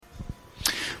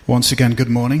Once again, good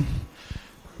morning.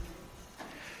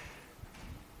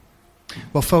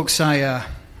 Well, folks,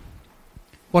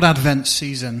 what Advent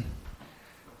season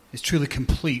is truly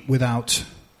complete without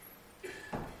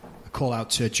a call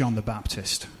out to John the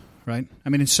Baptist, right? I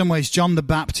mean, in some ways, John the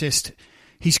Baptist,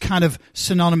 he's kind of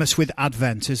synonymous with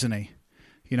Advent, isn't he?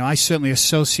 You know, I certainly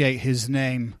associate his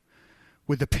name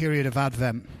with the period of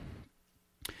Advent.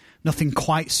 Nothing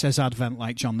quite says Advent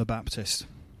like John the Baptist.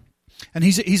 And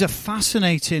he's a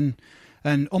fascinating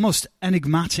and almost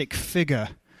enigmatic figure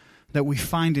that we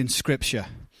find in Scripture.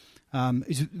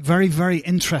 He's very, very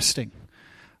interesting.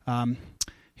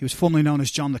 He was formerly known as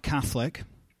John the Catholic,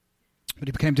 but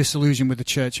he became disillusioned with the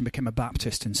church and became a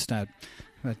Baptist instead.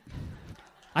 But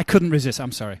I couldn't resist,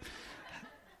 I'm sorry.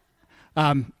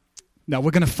 No, we're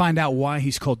going to find out why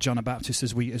he's called John the Baptist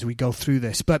as we go through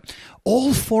this. But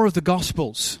all four of the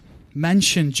Gospels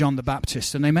mention John the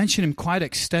Baptist, and they mention him quite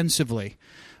extensively.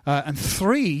 And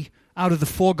 3 out of the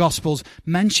 4 Gospels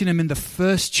mention him in the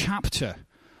first chapter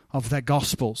of their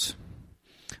Gospels.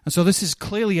 And so this is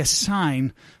clearly a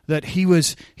sign that he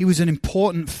was an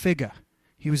important figure.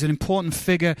 He was an important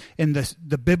figure in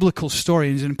the biblical story.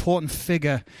 He was an important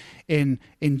figure in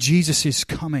Jesus'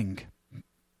 coming.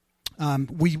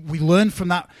 We learned from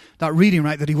that reading,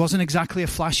 right, that he wasn't exactly a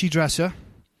flashy dresser,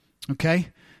 okay?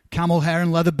 Camel hair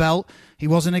and leather belt. He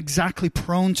wasn't exactly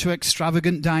prone to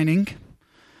extravagant dining.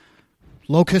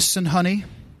 Locusts and honey.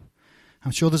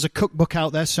 I'm sure there's a cookbook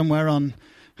out there somewhere on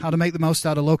how to make the most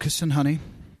out of locusts and honey.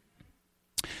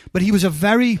 But he was a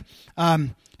very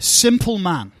simple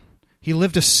man. He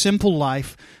lived a simple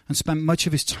life and spent much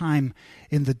of his time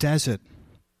in the desert.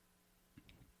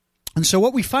 And so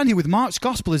what we find here with Mark's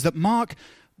gospel is that Mark,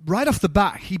 right off the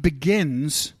bat, he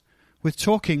begins with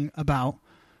talking about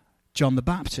John the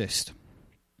Baptist.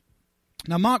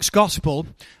 Now, Mark's gospel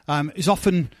is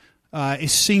often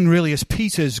is seen really as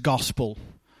Peter's gospel,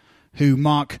 who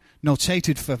Mark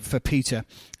notated for Peter.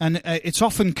 And it's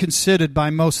often considered by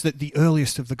most that the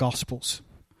earliest of the gospels.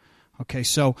 Okay,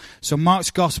 so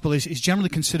Mark's gospel is generally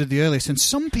considered the earliest, and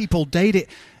some people date it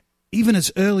even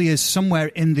as early as somewhere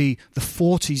in the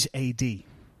 40s AD.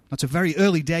 That's a very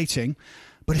early dating.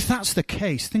 But if that's the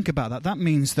case, think about that. That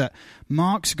means that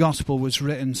Mark's gospel was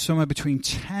written somewhere between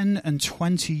 10 and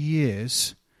 20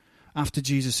 years after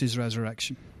Jesus'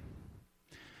 resurrection.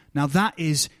 Now that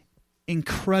is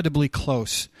incredibly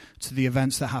close to the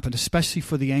events that happened, especially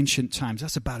for the ancient times.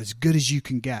 That's about as good as you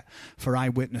can get for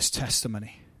eyewitness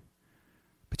testimony.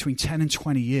 Between 10 and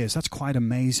 20 years, that's quite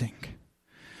amazing.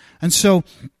 And so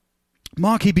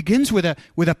Mark, he begins with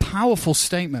a powerful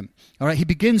statement. All right, he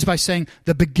begins by saying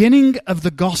the beginning of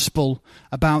the gospel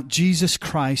about Jesus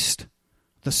Christ,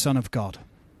 the Son of God.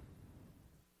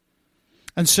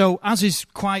 And so, as is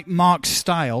quite Mark's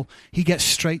style, he gets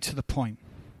straight to the point.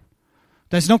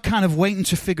 There's no kind of waiting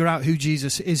to figure out who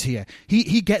Jesus is here.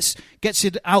 He gets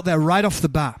it out there right off the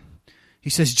bat. He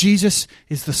says Jesus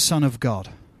is the Son of God.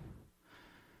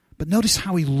 But notice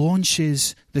how he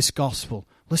launches this gospel.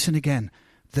 Listen again.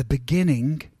 The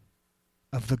beginning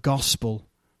of the gospel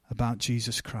about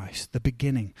Jesus Christ. The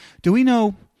beginning. Do we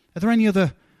know, are there any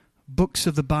other books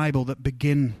of the Bible that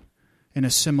begin in a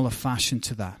similar fashion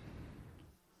to that?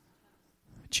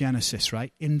 Genesis,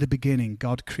 right? In the beginning,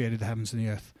 God created the heavens and the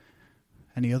earth.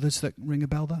 Any others that ring a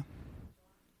bell there?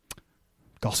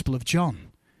 Gospel of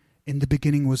John. In the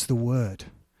beginning was the Word,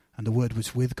 and the Word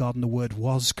was with God, and the Word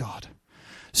was God.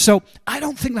 So I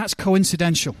don't think that's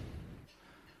coincidental.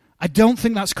 I don't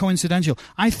think that's coincidental.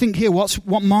 I think here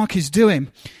what Mark is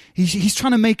doing, he's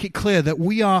trying to make it clear that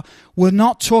we're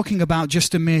not talking about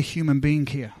just a mere human being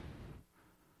here.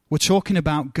 We're talking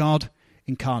about God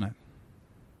incarnate.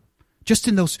 Just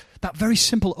in that very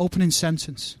simple opening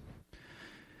sentence.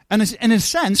 And in a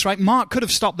sense, right, Mark could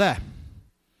have stopped there.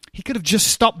 He could have just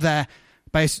stopped there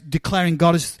by declaring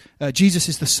Jesus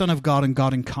is the Son of God and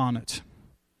God incarnate.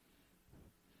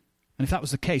 And if that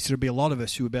was the case, there would be a lot of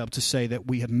us who would be able to say that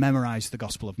we have memorized the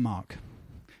Gospel of Mark.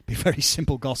 It'd be a very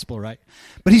simple gospel, right?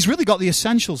 But he's really got the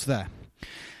essentials there.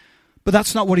 But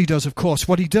that's not what he does, of course.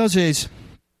 What he does is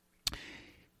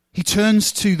he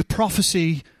turns to the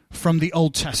prophecy from the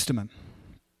Old Testament.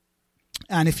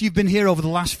 And if you've been here over the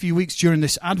last few weeks during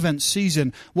this Advent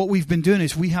season, what we've been doing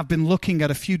is we have been looking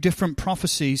at a few different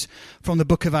prophecies from the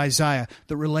book of Isaiah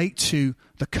that relate to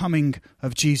the coming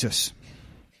of Jesus.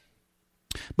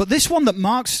 But this one that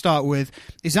Mark starts with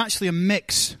is actually a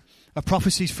mix of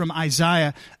prophecies from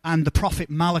Isaiah and the prophet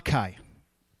Malachi.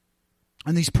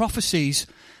 And these prophecies,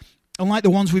 unlike the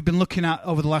ones we've been looking at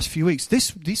over the last few weeks,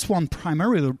 this one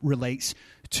primarily relates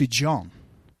to John.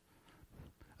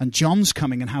 And John's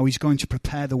coming and how he's going to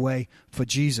prepare the way for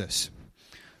Jesus.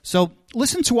 So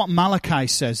listen to what Malachi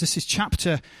says. This is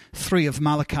chapter 3 of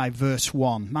Malachi, verse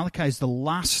 1. Malachi is the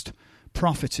last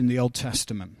prophet in the Old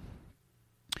Testament.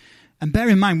 And bear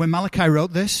in mind, when Malachi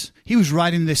wrote this, he was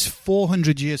writing this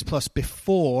 400 years plus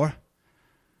before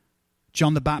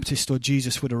John the Baptist or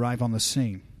Jesus would arrive on the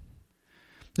scene.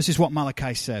 This is what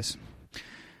Malachi says.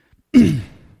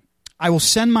 I will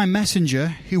send my messenger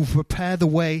who will prepare the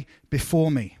way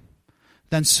before me.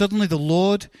 Then suddenly the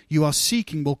Lord you are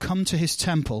seeking will come to his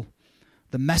temple.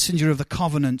 The messenger of the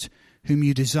covenant whom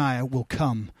you desire will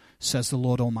come, says the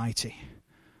Lord Almighty.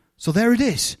 So there it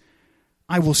is.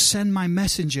 I will send my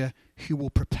messenger who will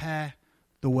prepare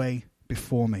the way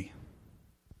before me.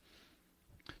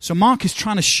 So Mark is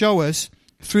trying to show us,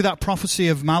 through that prophecy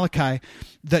of Malachi,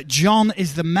 that John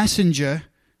is the messenger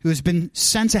who has been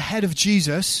sent ahead of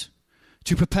Jesus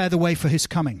to prepare the way for his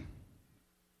coming.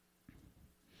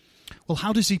 Well,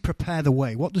 how does he prepare the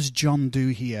way? What does John do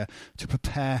here to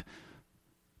prepare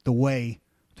the way,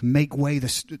 to make way,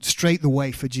 straight the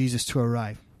way for Jesus to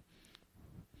arrive?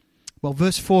 Well,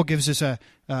 verse 4 gives us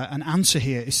an answer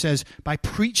here. It says, by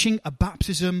preaching a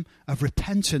baptism of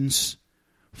repentance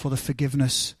for the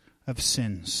forgiveness of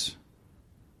sins.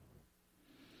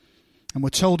 And we're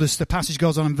told, as the passage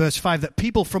goes on in verse 5, that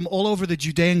people from all over the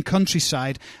Judean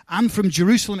countryside and from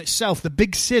Jerusalem itself, the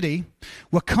big city,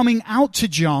 were coming out to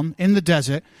John in the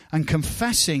desert and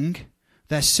confessing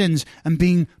their sins and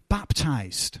being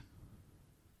baptized.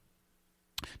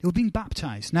 They were being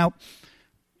baptized. Now,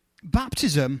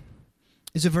 baptism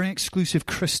is a very exclusive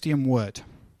Christian word.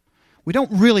 We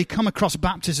don't really come across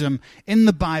baptism in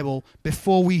the Bible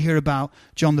before we hear about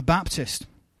John the Baptist.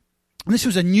 And this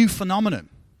was a new phenomenon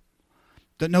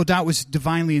that no doubt was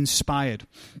divinely inspired.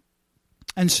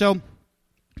 And so,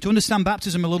 to understand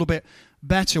baptism a little bit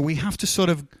better, we have to sort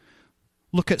of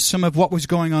look at some of what was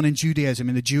going on in Judaism,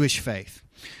 in the Jewish faith.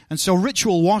 And so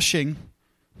ritual washing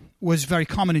was very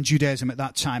common in Judaism at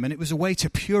that time, and it was a way to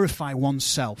purify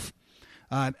oneself.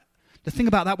 The thing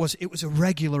about that was it was a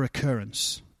regular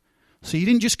occurrence. So you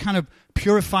didn't just kind of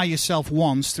purify yourself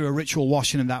once through a ritual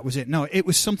washing and that was it. No, it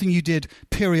was something you did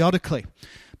periodically.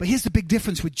 But here's the big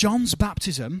difference with John's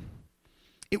baptism.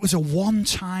 It was a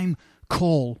one-time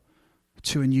call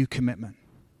to a new commitment.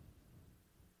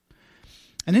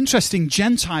 And interesting,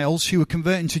 Gentiles who were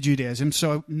converting to Judaism,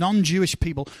 so non-Jewish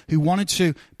people who wanted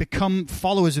to become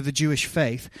followers of the Jewish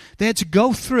faith, they had to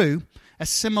go through a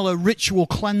similar ritual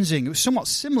cleansing. It was somewhat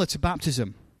similar to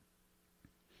baptism.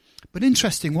 But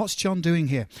interesting, what's John doing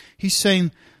here? He's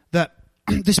saying that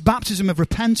this baptism of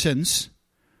repentance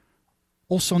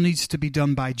also needs to be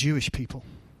done by Jewish people.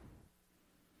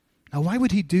 Now, why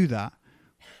would he do that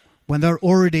when they're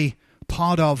already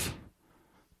part of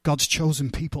God's chosen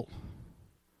people?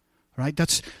 Right?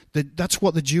 That's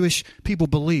what the Jewish people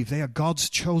believe. They are God's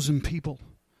chosen people.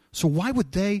 So why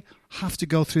would they have to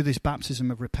go through this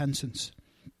baptism of repentance?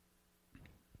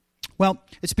 Well,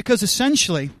 it's because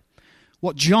essentially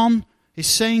what John is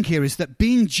saying here is that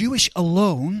being Jewish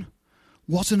alone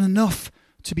wasn't enough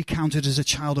to be counted as a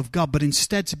child of God, but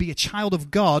instead to be a child of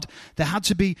God, there had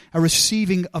to be a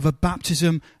receiving of a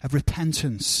baptism of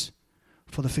repentance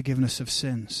for the forgiveness of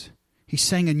sins. He's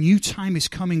saying a new time is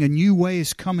coming, a new way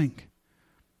is coming.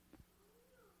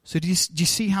 So do you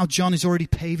see how John is already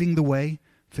paving the way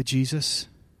for Jesus?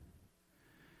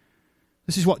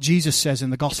 This is what Jesus says in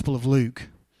the Gospel of Luke,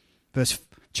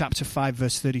 chapter 5,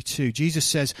 verse 32. Jesus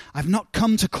says, I've not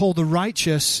come to call the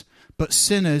righteous, but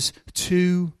sinners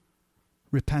to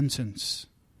repentance.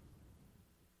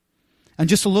 And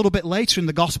just a little bit later in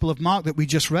the Gospel of Mark that we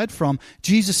just read from,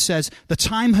 Jesus says, the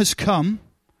time has come,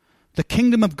 the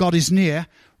kingdom of God is near,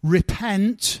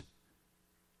 repent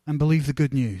and believe the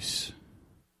good news.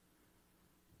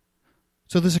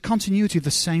 So there's a continuity of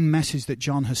the same message that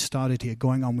John has started here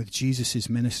going on with Jesus'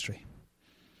 ministry.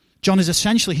 John is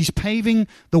essentially, he's paving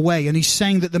the way and he's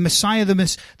saying that the Messiah,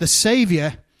 the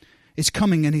Savior, is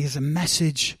coming and he has a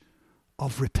message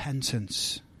of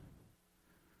repentance.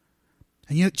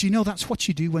 And do you know that's what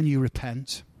you do when you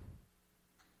repent?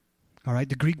 All right,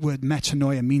 the Greek word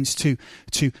metanoia means to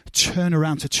turn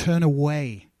around, to turn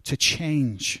away, to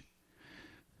change.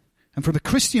 And from a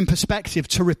Christian perspective,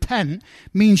 to repent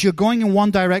means you're going in one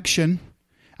direction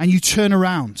and you turn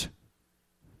around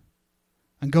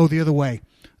and go the other way.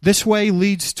 This way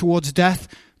leads towards death.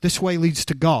 This way leads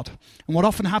to God. And what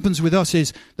often happens with us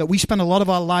is that we spend a lot of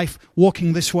our life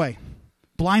walking this way,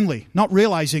 blindly, not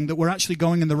realizing that we're actually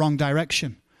going in the wrong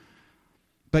direction.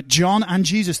 But John and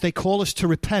Jesus, they call us to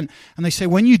repent. And they say,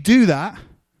 when you do that,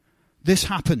 this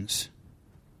happens.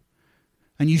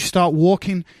 And you start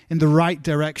walking in the right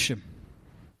direction.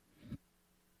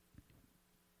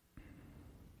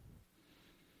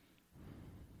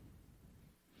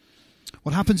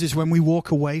 What happens is when we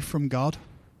walk away from God,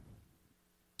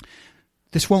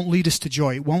 this won't lead us to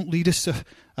joy. It won't lead us to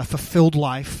a fulfilled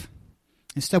life.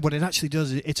 Instead, what it actually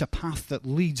does is it's a path that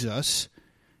leads us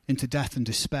into death and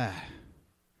despair.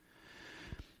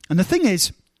 And the thing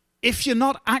is, if you're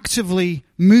not actively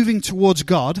moving towards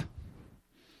God,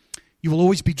 you will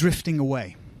always be drifting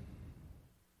away.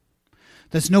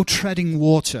 There's no treading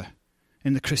water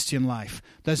in the Christian life.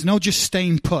 There's no just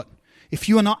staying put. If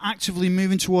you are not actively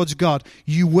moving towards God,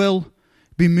 you will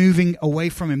be moving away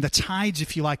from him. The tides,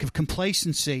 if you like, of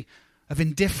complacency, of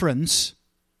indifference,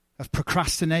 of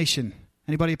procrastination.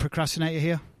 Anybody a procrastinator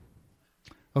here?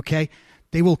 Okay.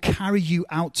 They will carry you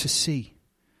out to sea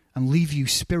and leave you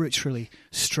spiritually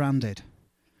stranded.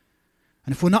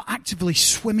 And if we're not actively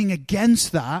swimming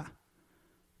against that,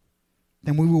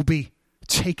 then we will be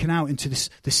taken out into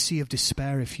the sea of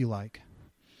despair, if you like.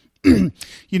 You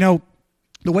know,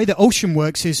 the way the ocean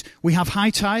works is we have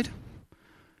high tide,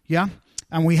 yeah,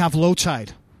 and we have low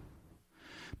tide.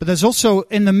 But there's also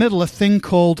in the middle a thing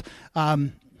called, let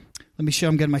me show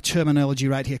I'm getting my terminology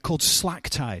right here, called slack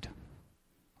tide.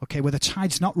 Okay, where the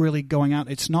tide's not really going out,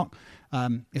 it's not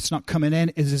coming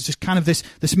in. It's just kind of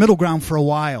this middle ground for a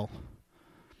while.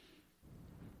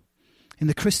 In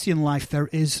the Christian life, there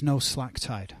is no slack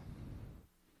tide.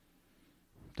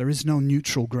 There is no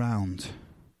neutral ground.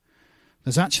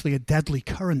 There's actually a deadly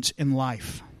current in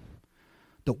life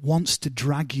that wants to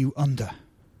drag you under.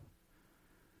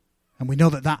 And we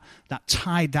know that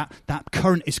tide, that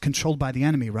current is controlled by the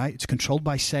enemy, right? It's controlled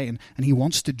by Satan, and he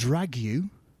wants to drag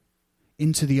you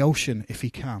into the ocean if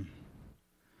he can.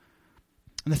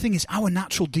 And the thing is, our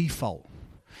natural default,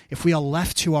 if we are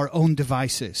left to our own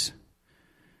devices,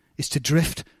 is to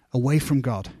drift away from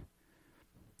God.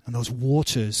 And those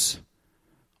waters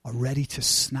are ready to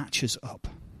snatch us up.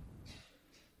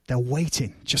 They're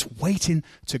waiting, just waiting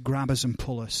to grab us and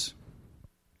pull us.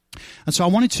 And so I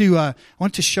wanted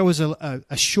to show us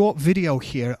a short video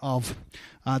here of,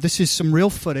 this is some real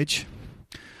footage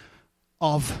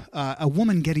of a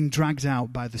woman getting dragged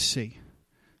out by the sea.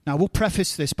 Now, we'll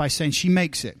preface this by saying she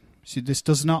makes it. See, this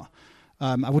does not,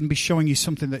 I wouldn't be showing you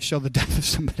something that showed the death of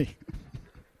somebody.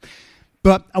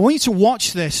 But I want you to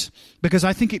watch this because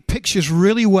I think it pictures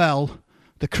really well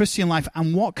the Christian life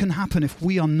and what can happen if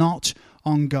we are not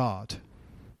on guard.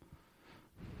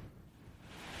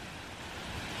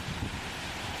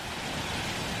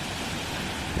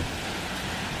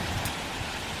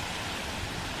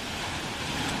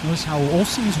 Notice how all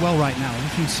seems well right now.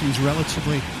 Everything seems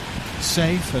relatively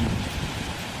safe and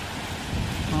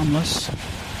harmless.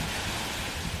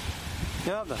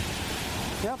 Regarde.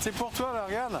 Regarde, c'est pour toi là,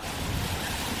 regarde.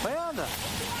 Regarde.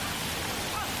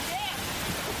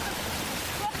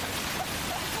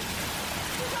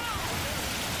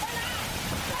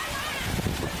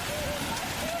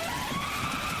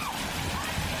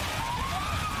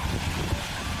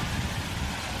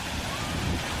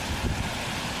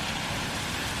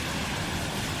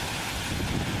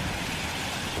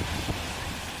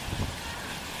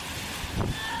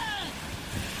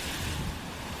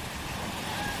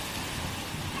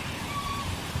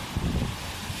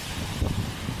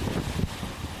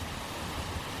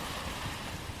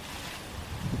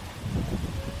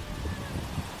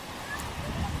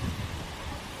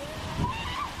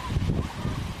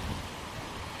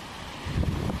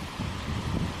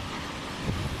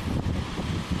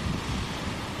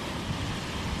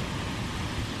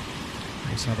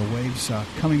 So the waves are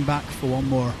coming back for one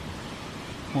more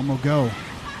go.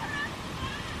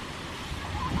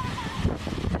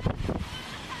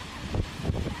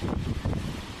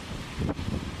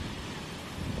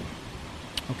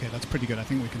 Okay, that's pretty good. I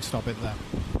think we can stop it there.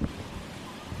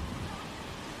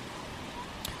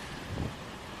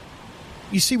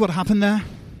 You see what happened there?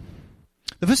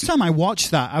 The first time I watched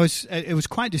that, it was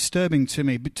quite disturbing to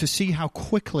me to see how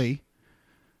quickly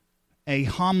a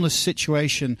harmless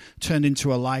situation turned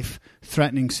into a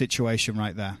life-threatening situation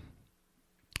right there.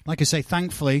 Like I say,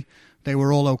 thankfully, they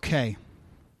were all okay.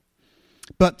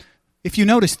 But if you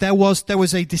notice, there was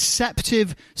a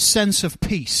deceptive sense of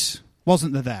peace,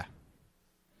 wasn't there?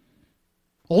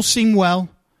 All seemed well.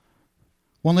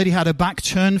 One lady had her back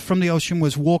turned from the ocean,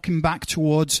 was walking back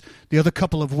towards the other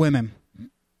couple of women.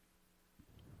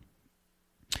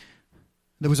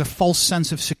 There was a false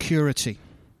sense of security.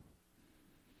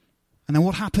 And then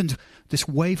what happened? This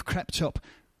wave crept up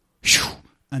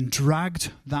and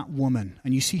dragged that woman.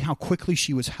 And you see how quickly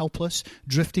she was helpless,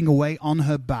 drifting away on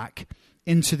her back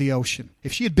into the ocean.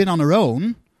 If she had been on her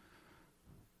own,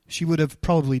 she would have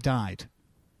probably died.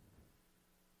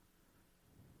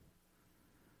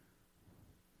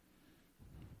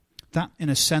 That, in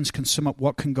a sense, can sum up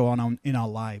what can go on in our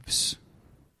lives.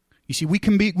 You see, we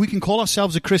can call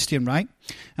ourselves a Christian, right?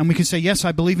 And we can say, yes,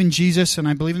 I believe in Jesus and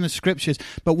I believe in the scriptures,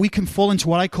 but we can fall into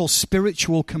what I call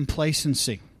spiritual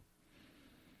complacency,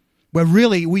 where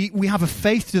really we have a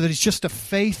faith that is just a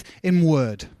faith in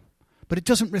word, but it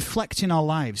doesn't reflect in our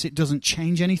lives. It doesn't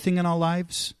change anything in our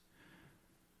lives.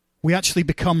 We actually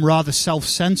become rather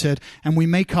self-centered, and we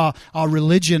make our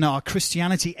religion, our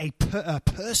Christianity, a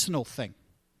personal thing.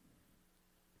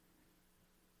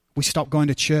 We stop going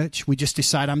to church. We just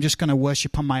decide, I'm just going to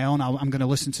worship on my own. I'm going to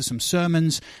listen to some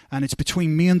sermons, and it's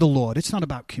between me and the Lord. It's not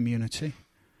about community.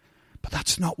 But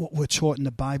that's not what we're taught in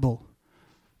the Bible.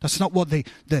 That's not what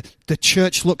the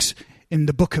church looks in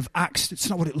the book of Acts. It's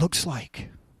not what it looks like.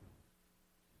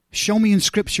 Show me in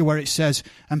Scripture where it says,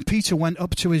 and Peter went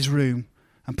up to his room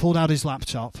and pulled out his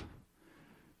laptop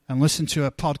and listened to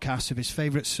a podcast of his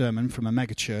favorite sermon from a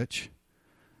mega church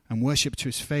and worshiped to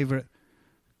his favorite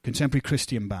contemporary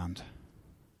Christian band.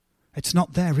 It's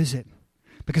not there, is it?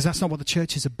 Because that's not what the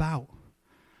church is about.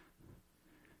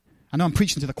 I know I'm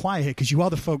preaching to the choir here because you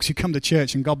are the folks who come to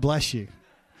church, and God bless you.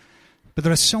 But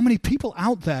there are so many people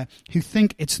out there who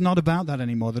think it's not about that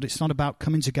anymore, that it's not about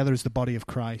coming together as the body of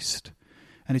Christ.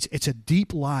 And it's a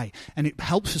deep lie, and it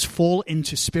helps us fall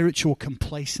into spiritual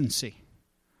complacency,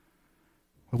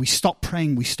 where we stop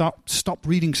praying, we stop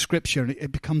reading Scripture, and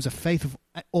it becomes a faith of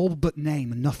all but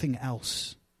name and nothing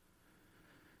else.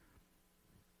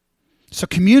 So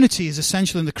community is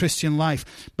essential in the Christian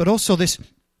life, but also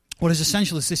what is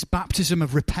essential is this baptism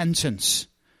of repentance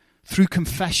through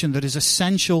confession that is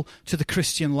essential to the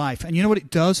Christian life. And you know what it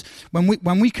does? When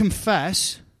we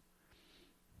confess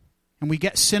and we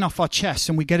get sin off our chest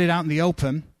and we get it out in the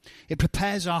open, it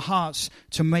prepares our hearts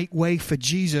to make way for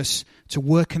Jesus to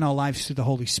work in our lives through the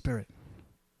Holy Spirit.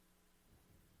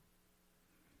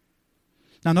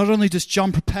 Now, not only does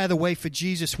John prepare the way for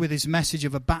Jesus with his message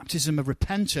of a baptism of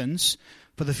repentance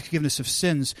for the forgiveness of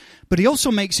sins, but he also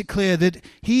makes it clear that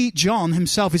John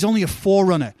himself, is only a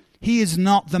forerunner. He is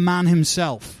not the man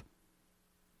himself.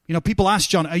 You know, people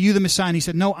ask John, are you the Messiah? And he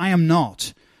said, no, I am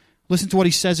not. Listen to what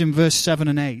he says in verse 7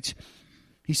 and 8.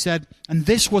 He said, and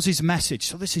this was his message.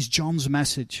 So this is John's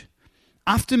message.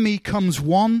 After me comes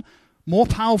one more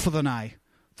powerful than I,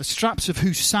 the straps of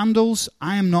whose sandals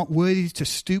I am not worthy to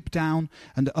stoop down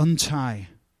and untie.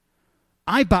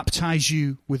 I baptize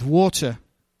you with water,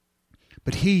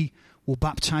 but he will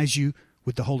baptize you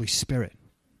with the Holy Spirit.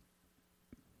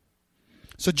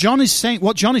 So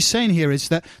what John is saying here is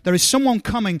that there is someone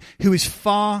coming who is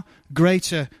far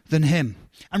greater than him.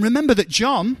 And remember that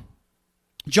John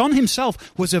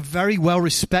himself was a very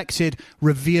well-respected,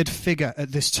 revered figure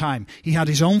at this time. He had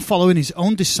his own following, his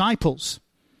own disciples.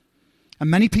 And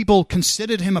many people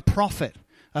considered him a prophet,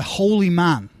 a holy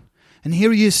man. And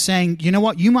here he is saying, you know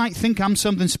what, you might think I'm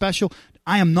something special.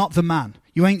 I am not the man.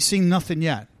 You ain't seen nothing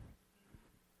yet.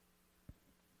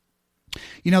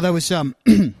 You know, there was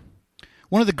one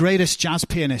of the greatest jazz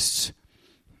pianists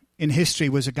in history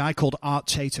was a guy called Art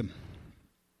Tatum.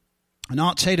 And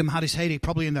Art Tatum had his heyday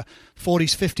probably in the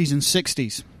 40s, 50s, and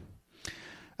 60s.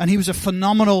 And he was a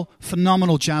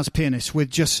phenomenal jazz pianist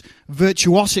with just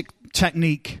virtuosic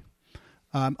technique.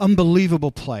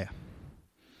 Unbelievable player.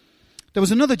 There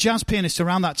was another jazz pianist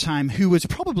around that time who was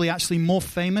probably actually more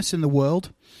famous in the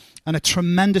world and a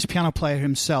tremendous piano player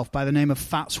himself by the name of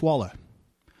Fats Waller.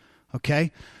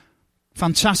 Okay?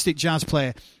 Fantastic jazz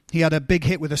player. He had a big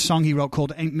hit with a song he wrote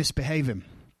called Ain't Misbehavin'.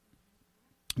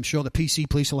 I'm sure the PC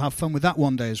police will have fun with that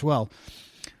one day as well.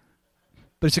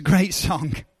 But it's a great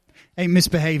song. Ain't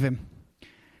Misbehavin'.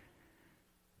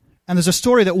 And there's a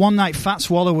story that one night Fats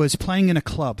Waller was playing in a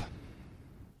club.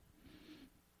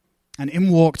 And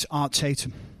in walked Art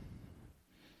Tatum.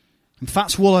 And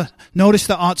Fats Waller noticed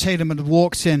that Art Tatum had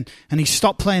walked in, and he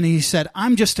stopped playing and he said,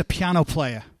 I'm just a piano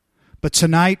player, but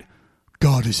tonight,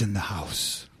 God is in the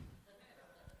house.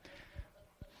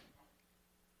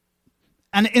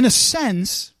 And in a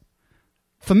sense,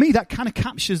 for me, that kind of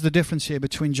captures the difference here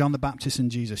between John the Baptist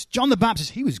and Jesus. John the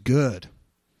Baptist, he was good,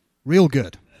 real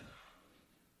good.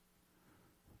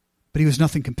 But he was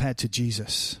nothing compared to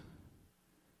Jesus.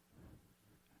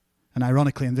 And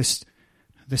ironically, in this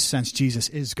sense, Jesus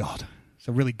is God.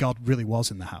 So really, God really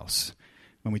was in the house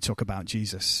when we talk about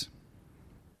Jesus.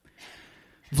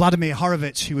 Vladimir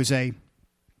Horowitz, who was one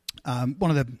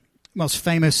of the most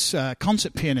famous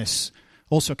concert pianists,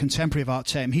 also contemporary of Art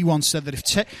Tatum, he once said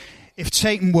that if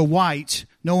Tatum were white,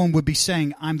 no one would be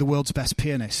saying, I'm the world's best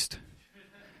pianist.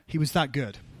 He was that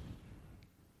good.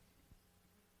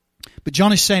 But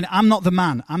John is saying, I'm not the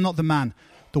man. I'm not the man.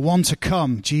 The one to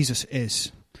come, Jesus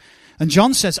is. And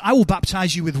John says, I will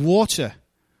baptize you with water,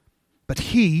 but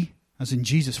he, as in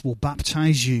Jesus, will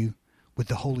baptize you with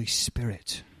the Holy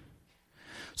Spirit.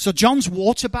 So John's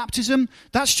water baptism,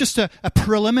 that's just a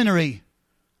preliminary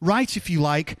rite, if you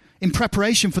like, in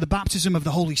preparation for the baptism of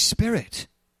the Holy Spirit.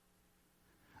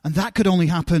 And that could only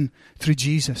happen through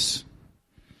Jesus.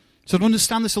 So to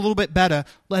understand this a little bit better,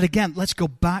 let's go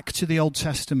back to the Old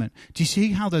Testament. Do you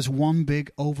see how there's one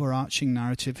big overarching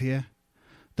narrative here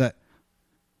that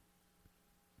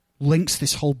links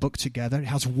this whole book together? It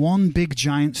has one big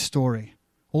giant story.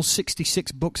 All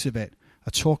 66 books of it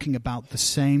are talking about the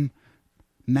same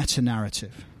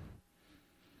meta-narrative.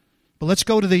 But let's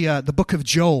go to the book of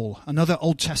Joel, another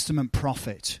Old Testament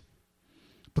prophet.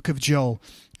 Book of Joel.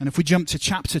 And if we jump to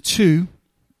chapter 2,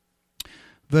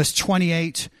 verse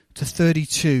 28 to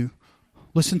 32,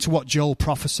 listen to what Joel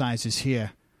prophesies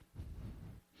here.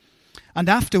 And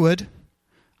afterward,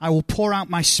 I will pour out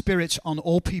my spirit on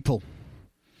all people.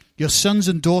 Your sons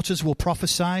and daughters will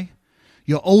prophesy.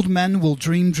 Your old men will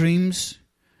dream dreams.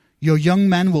 Your young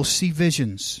men will see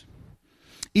visions.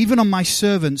 Even on my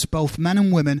servants, both men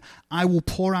and women, I will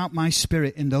pour out my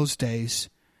spirit in those days.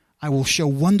 I will show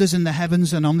wonders in the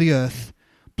heavens and on the earth,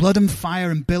 blood and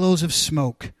fire and billows of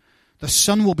smoke. The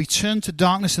sun will be turned to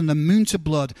darkness and the moon to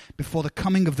blood before the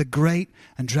coming of the great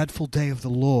and dreadful day of the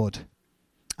Lord.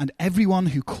 And everyone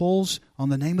who calls on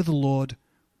the name of the Lord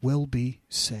will be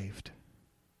saved.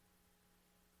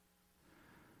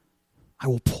 I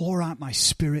will pour out my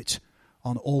spirit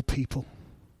on all people.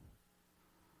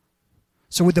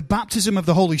 So with the baptism of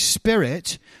the Holy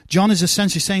Spirit, John is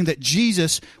essentially saying that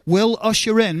Jesus will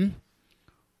usher in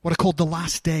what are called the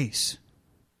last days.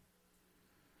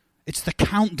 It's the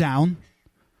countdown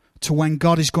to when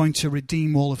God is going to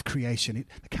redeem all of creation.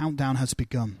 The countdown has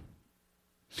begun.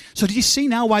 So do you see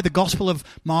now why the Gospel of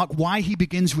Mark, why he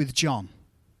begins with John?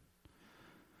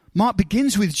 Mark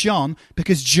begins with John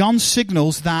because John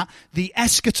signals that the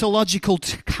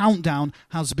eschatological countdown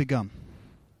has begun.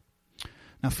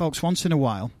 Now, folks, once in a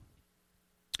while,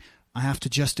 I have to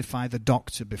justify the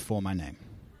doctor before my name.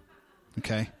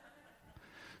 Okay?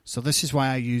 So this is why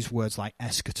I use words like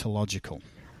eschatological.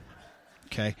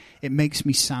 Okay? It makes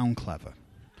me sound clever.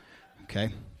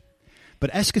 Okay?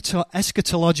 But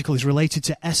eschatological is related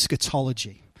to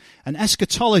eschatology. And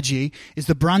eschatology is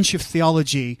the branch of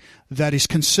theology that is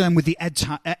concerned with the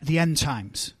end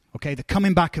times. Okay? The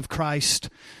coming back of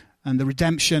Christ and the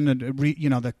redemption and,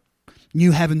 the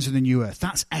new heavens and the new earth.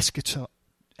 That's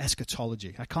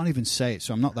eschatology. I can't even say it,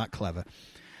 so I'm not that clever.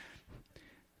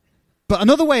 But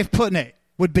another way of putting it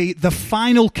would be the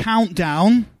final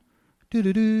countdown,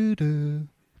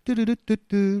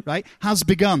 right, has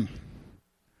begun.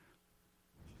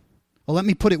 Well, let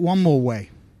me put it one more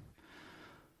way.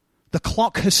 The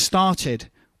clock has started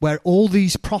where all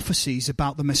these prophecies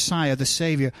about the Messiah, the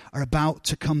Savior, are about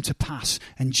to come to pass,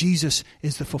 and Jesus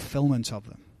is the fulfillment of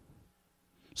them.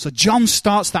 So John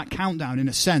starts that countdown, in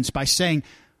a sense, by saying,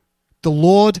 the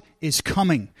Lord is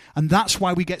coming. And that's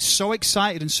why we get so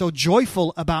excited and so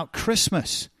joyful about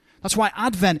Christmas. That's why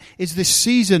Advent is this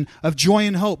season of joy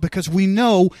and hope, because we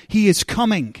know he is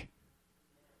coming.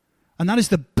 And that is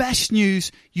the best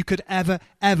news you could ever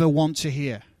want to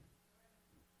hear.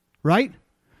 Right?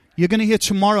 You're going to hear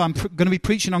tomorrow, I'm going to be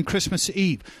preaching on Christmas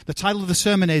Eve. The title of the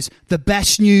sermon is, The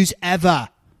Best News Ever.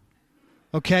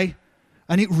 Okay?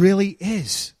 And it really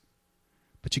is.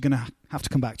 But you're going to have to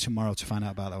come back tomorrow to find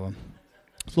out about that one.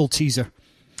 A little teaser.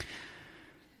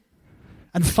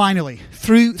 And finally,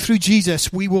 through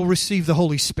Jesus, we will receive the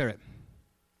Holy Spirit.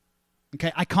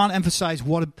 Okay, I can't emphasize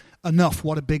enough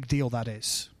what a big deal that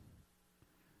is.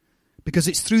 Because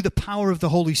it's through the power of the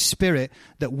Holy Spirit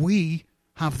that we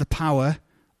have the power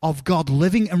of God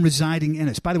living and residing in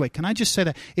us. By the way, can I just say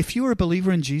that if you are a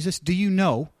believer in Jesus, do you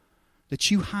know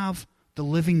that you have the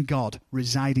living God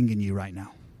residing in you right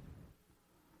now?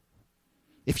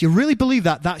 If you really believe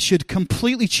that, that should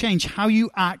completely change how you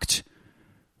act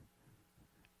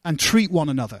and treat one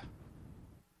another.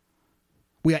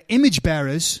 We are image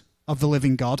bearers of the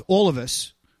living God, all of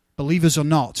us, believers or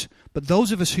not. But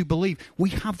those of us who believe,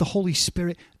 we have the Holy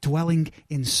Spirit dwelling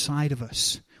inside of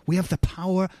us. We have the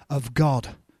power of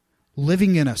God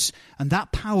living in us. And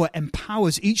that power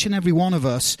empowers each and every one of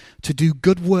us to do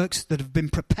good works that have been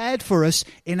prepared for us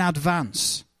in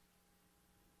advance.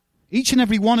 Each and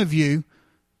every one of you,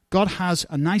 God has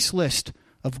a nice list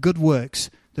of good works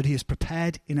that he has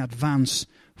prepared in advance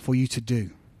for you to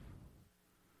do.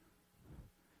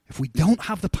 If we don't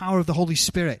have the power of the Holy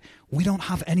Spirit, we don't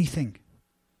have anything.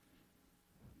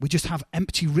 We just have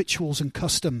empty rituals and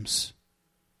customs.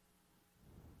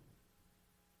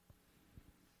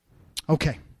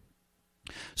 Okay.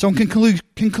 So in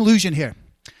conclusion here,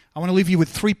 I want to leave you with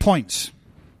 3 points.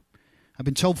 I've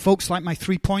been told folks like my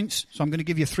 3 points, so I'm going to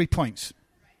give you 3 points.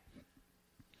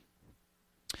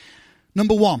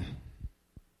 Number 1,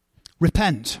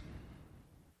 repent.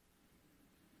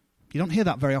 You don't hear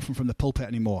that very often from the pulpit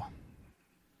anymore.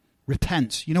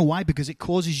 Repent. You know why? Because it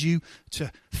causes you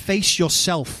to face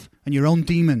yourself and your own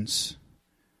demons.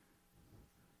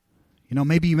 You know,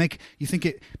 maybe you think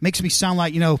it makes me sound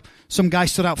like, some guy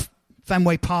stood out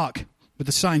Fenway Park with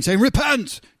a sign saying,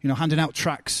 repent, handing out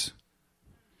tracts.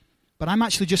 But I'm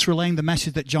actually just relaying the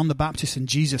message that John the Baptist and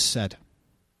Jesus said.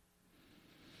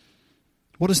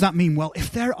 What does that mean? Well,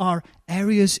 if there are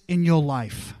areas in your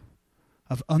life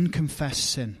of unconfessed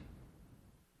sin,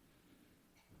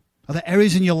 are there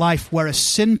areas in your life where a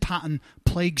sin pattern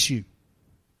plagues you?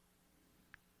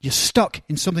 You're stuck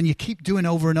in something you keep doing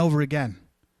over and over again.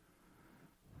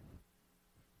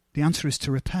 The answer is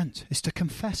to repent, is to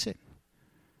confess it.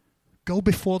 Go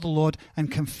before the Lord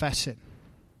and confess it.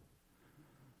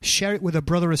 Share it with a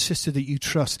brother or sister that you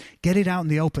trust. Get it out in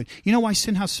the open. You know why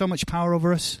sin has so much power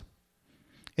over us?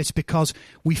 It's because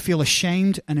we feel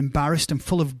ashamed and embarrassed and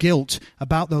full of guilt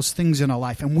about those things in our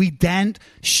life. And we daren't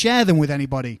share them with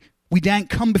anybody. We daren't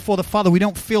come before the Father. We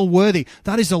don't feel worthy.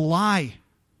 That is a lie.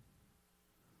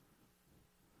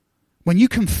 When you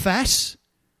confess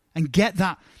and get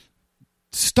that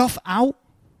stuff out,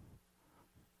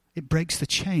 it breaks the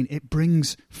chain. It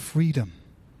brings freedom.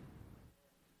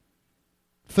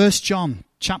 1 John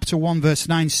chapter 1 verse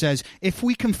 9 says, if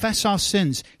we confess our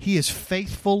sins, he is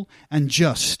faithful and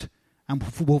just and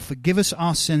will forgive us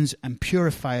our sins and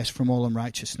purify us from all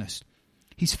unrighteousness.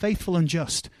 He's faithful and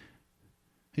just.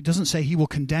 It doesn't say he will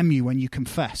condemn you when you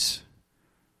confess.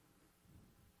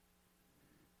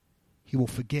 He will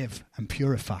forgive and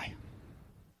purify.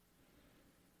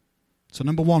 So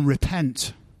 1,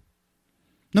 repent.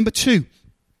 2,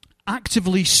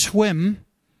 actively swim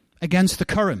against the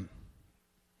current.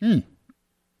 Well,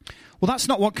 that's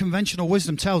not what conventional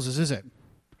wisdom tells us, is it?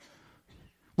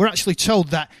 We're actually told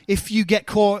that if you get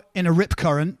caught in a rip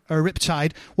current or a rip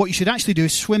tide, what you should actually do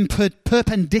is swim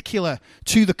perpendicular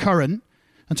to the current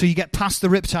until you get past the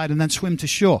rip tide and then swim to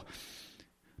shore.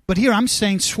 But here I'm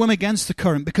saying swim against the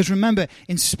current because remember,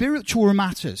 in spiritual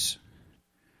matters,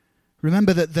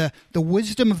 remember that the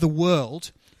wisdom of the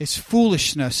world is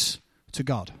foolishness to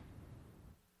God.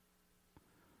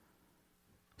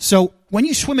 So when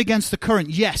you swim against the current,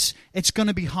 yes, it's going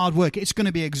to be hard work. It's going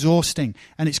to be exhausting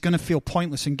and it's going to feel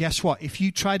pointless. And guess what? If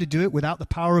you try to do it without the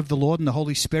power of the Lord and the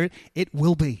Holy Spirit, it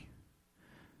will be.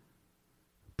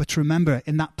 But remember,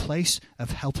 in that place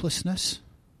of helplessness,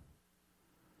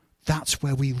 that's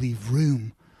where we leave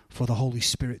room for the Holy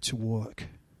Spirit to work.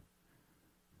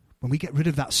 When we get rid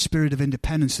of that spirit of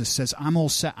independence that says, I'm all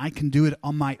set, I can do it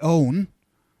on my own.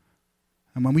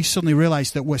 And when we suddenly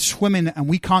realize that we're swimming and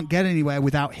we can't get anywhere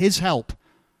without his help,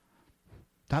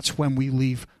 that's when we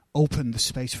leave open the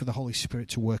space for the Holy Spirit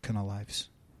to work in our lives.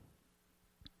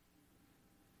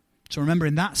 So remember,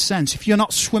 in that sense, if you're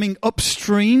not swimming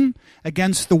upstream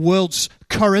against the world's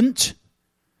current,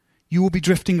 you will be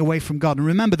drifting away from God. And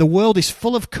remember, the world is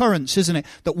full of currents, isn't it,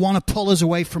 that want to pull us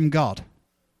away from God.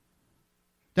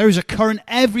 There is a current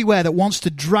everywhere that wants to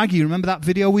drag you. Remember that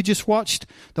video we just watched?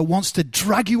 That wants to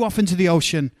drag you off into the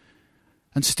ocean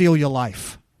and steal your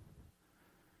life.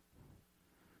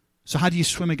 So how do you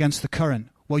swim against the current?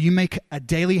 Well, you make a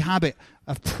daily habit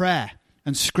of prayer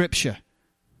and scripture.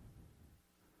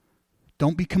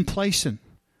 Don't be complacent.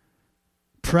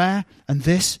 Prayer and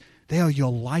this, they are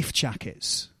your life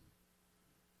jackets.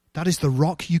 That is the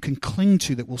rock you can cling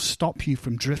to that will stop you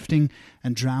from drifting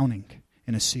and drowning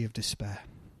in a sea of despair.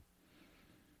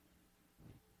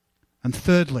 And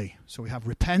thirdly, so we have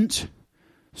repent,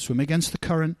 swim against the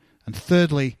current, and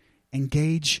thirdly,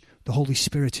 engage the Holy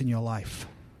Spirit in your life.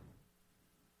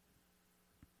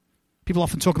 People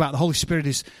often talk about the Holy Spirit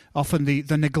is often the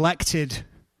neglected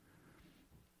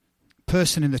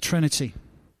person in the Trinity.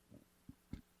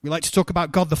 We like to talk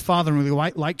about God the Father, and we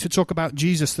like to talk about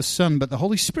Jesus the Son, but the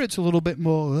Holy Spirit's a little bit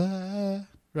more,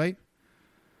 right?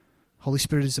 Holy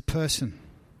Spirit is a person.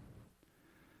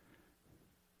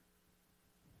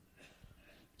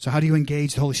 So how do you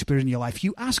engage the Holy Spirit in your life?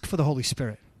 You ask for the Holy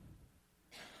Spirit.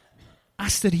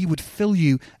 Ask that he would fill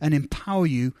you and empower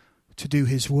you to do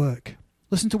his work.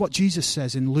 Listen to what Jesus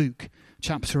says in Luke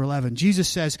chapter 11. Jesus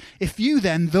says, if you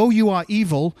then, though you are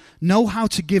evil, know how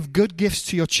to give good gifts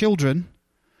to your children,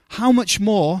 how much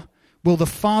more will the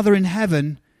Father in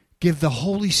heaven give the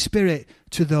Holy Spirit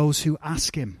to those who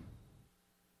ask him?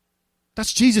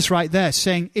 That's Jesus right there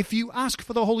saying, if you ask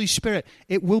for the Holy Spirit,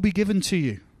 it will be given to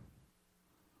you.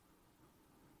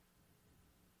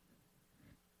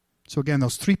 So again,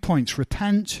 those 3 points: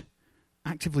 repent,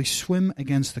 actively swim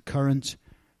against the current,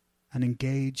 and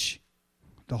engage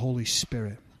the Holy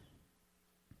Spirit.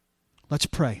 Let's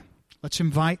pray. Let's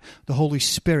invite the Holy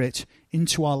Spirit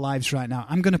into our lives right now.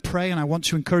 I'm going to pray, and I want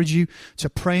to encourage you to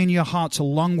pray in your hearts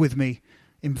along with me,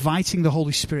 inviting the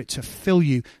Holy Spirit to fill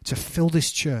you, to fill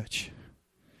this church.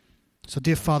 So,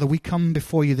 dear Father, we come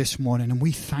before you this morning, and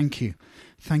we thank you.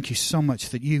 Thank you so much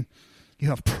that you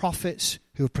have prophets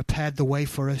who have prepared the way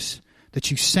for us,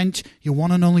 that you sent your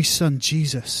one and only Son,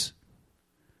 Jesus,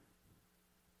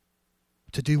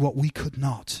 to do what we could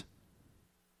not.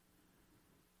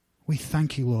 We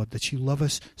thank you, Lord, that you love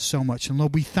us so much. And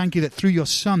Lord, we thank you that through your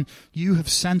Son, you have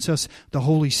sent us the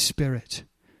Holy Spirit.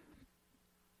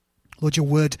 Lord, your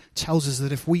word tells us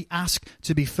that if we ask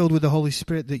to be filled with the Holy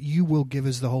Spirit, that you will give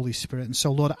us the Holy Spirit. And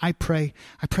so, Lord, I pray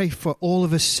for all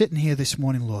of us sitting here this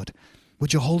morning, Lord,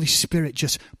 would your Holy Spirit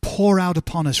just pour out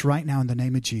upon us right now in the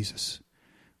name of Jesus?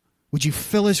 Would you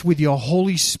fill us with your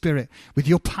Holy Spirit, with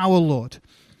your power, Lord?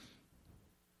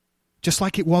 Just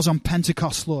like it was on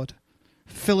Pentecost, Lord.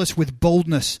 Fill us with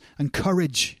boldness and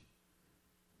courage,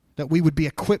 that we would be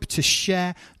equipped to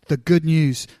share the good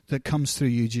news that comes through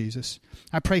you, Jesus.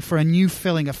 I pray for a new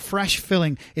filling, a fresh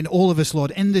filling in all of us,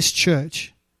 Lord, in this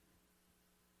church.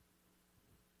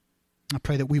 I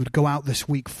pray that we would go out this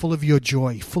week full of your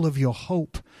joy, full of your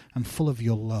hope, and full of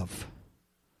your love.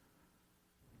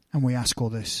 And we ask all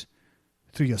this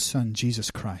through your Son,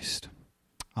 Jesus Christ.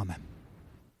 Amen.